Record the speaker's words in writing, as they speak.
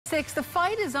6, the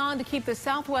fight is on to keep the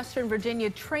Southwestern Virginia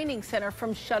Training Center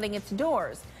from shutting its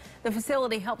doors. The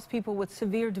facility helps people with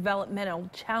severe developmental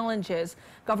challenges.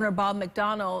 Governor Bob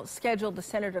McDonnell scheduled the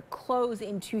center to close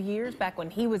in 2 years back when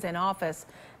he was in office.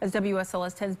 As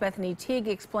WSLS 10's Bethany Teague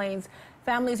explains,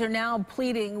 families are now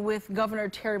pleading with Governor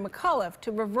Terry McAuliffe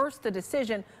to reverse the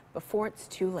decision before it's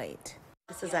too late.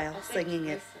 This is Al singing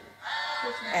it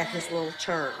at his little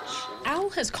church. Al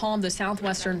has called the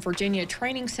Southwestern Virginia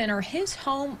Training Center his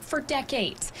home for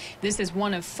decades. This is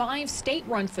one of 5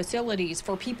 state-run facilities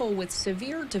for people with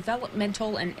severe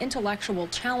developmental and intellectual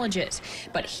challenges.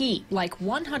 But he, like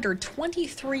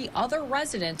 123 other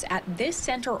residents at this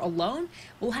center alone,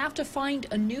 will have to find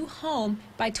a new home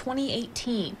by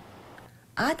 2018.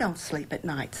 I don't sleep at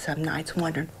night some nights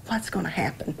wondering what's going to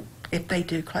happen if they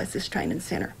do close this training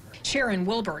center. Sharon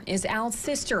Wilburn is Al's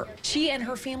sister. She and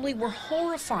her family were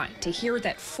horrified to hear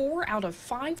that 4 out of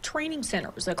 5 training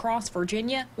centers across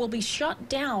Virginia will be shut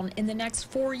down in the next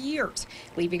 4 years,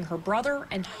 leaving her brother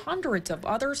and hundreds of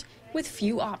others with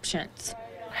few options.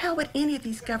 How would any of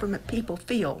these government people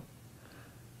feel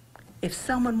if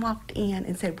someone walked in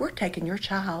and said, "We're taking your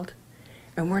child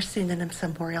and we're sending them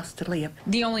somewhere else to live"?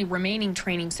 The only remaining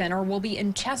training center will be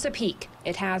in Chesapeake.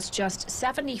 It has just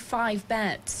 75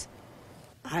 beds.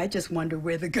 I just wonder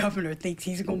where the governor thinks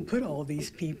he's going to put all these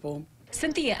people.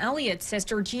 Cynthia Elliott's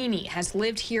sister Jeannie has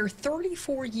lived here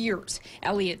 34 years.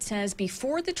 Elliott says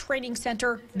before the training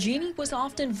center, Jeannie was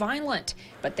often violent,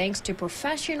 but thanks to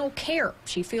professional care,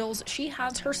 she feels she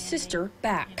has her sister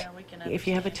back. If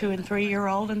you have a 2- and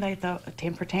 3-year-old and they throw a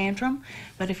temper tantrum,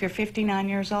 but if you're 59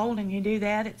 years old and you do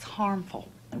that, it's harmful.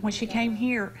 When she came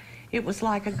here, it was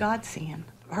like a godsend.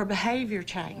 Her behavior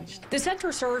changed. The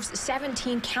center serves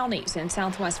 17 counties in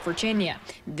Southwest Virginia.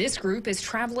 This group is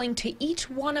traveling to each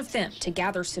one of them to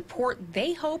gather support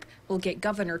they hope will get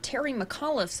Governor Terry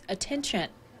McAuliffe's attention.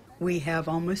 We have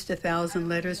almost 1,000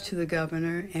 letters to the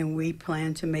governor, and we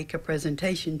plan to make a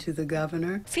presentation to the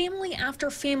governor. Family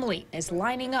after family is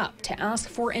lining up to ask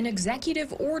for an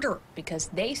executive order because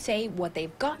they say what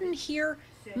they've gotten here,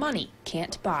 money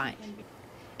can't buy.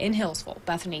 In Hillsville,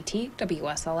 Bethany Teague,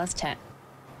 WSLS 10.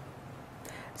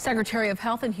 Secretary of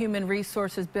Health and Human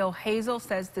Resources Bill Hazel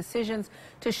says decisions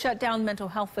to shut down mental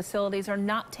health facilities are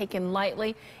not taken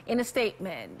lightly. In a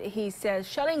statement, he says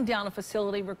shutting down a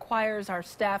facility requires our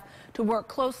staff to work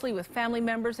closely with family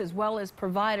members as well as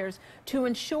providers to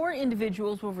ensure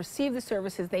individuals will receive the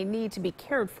services they need to be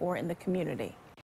cared for in the community.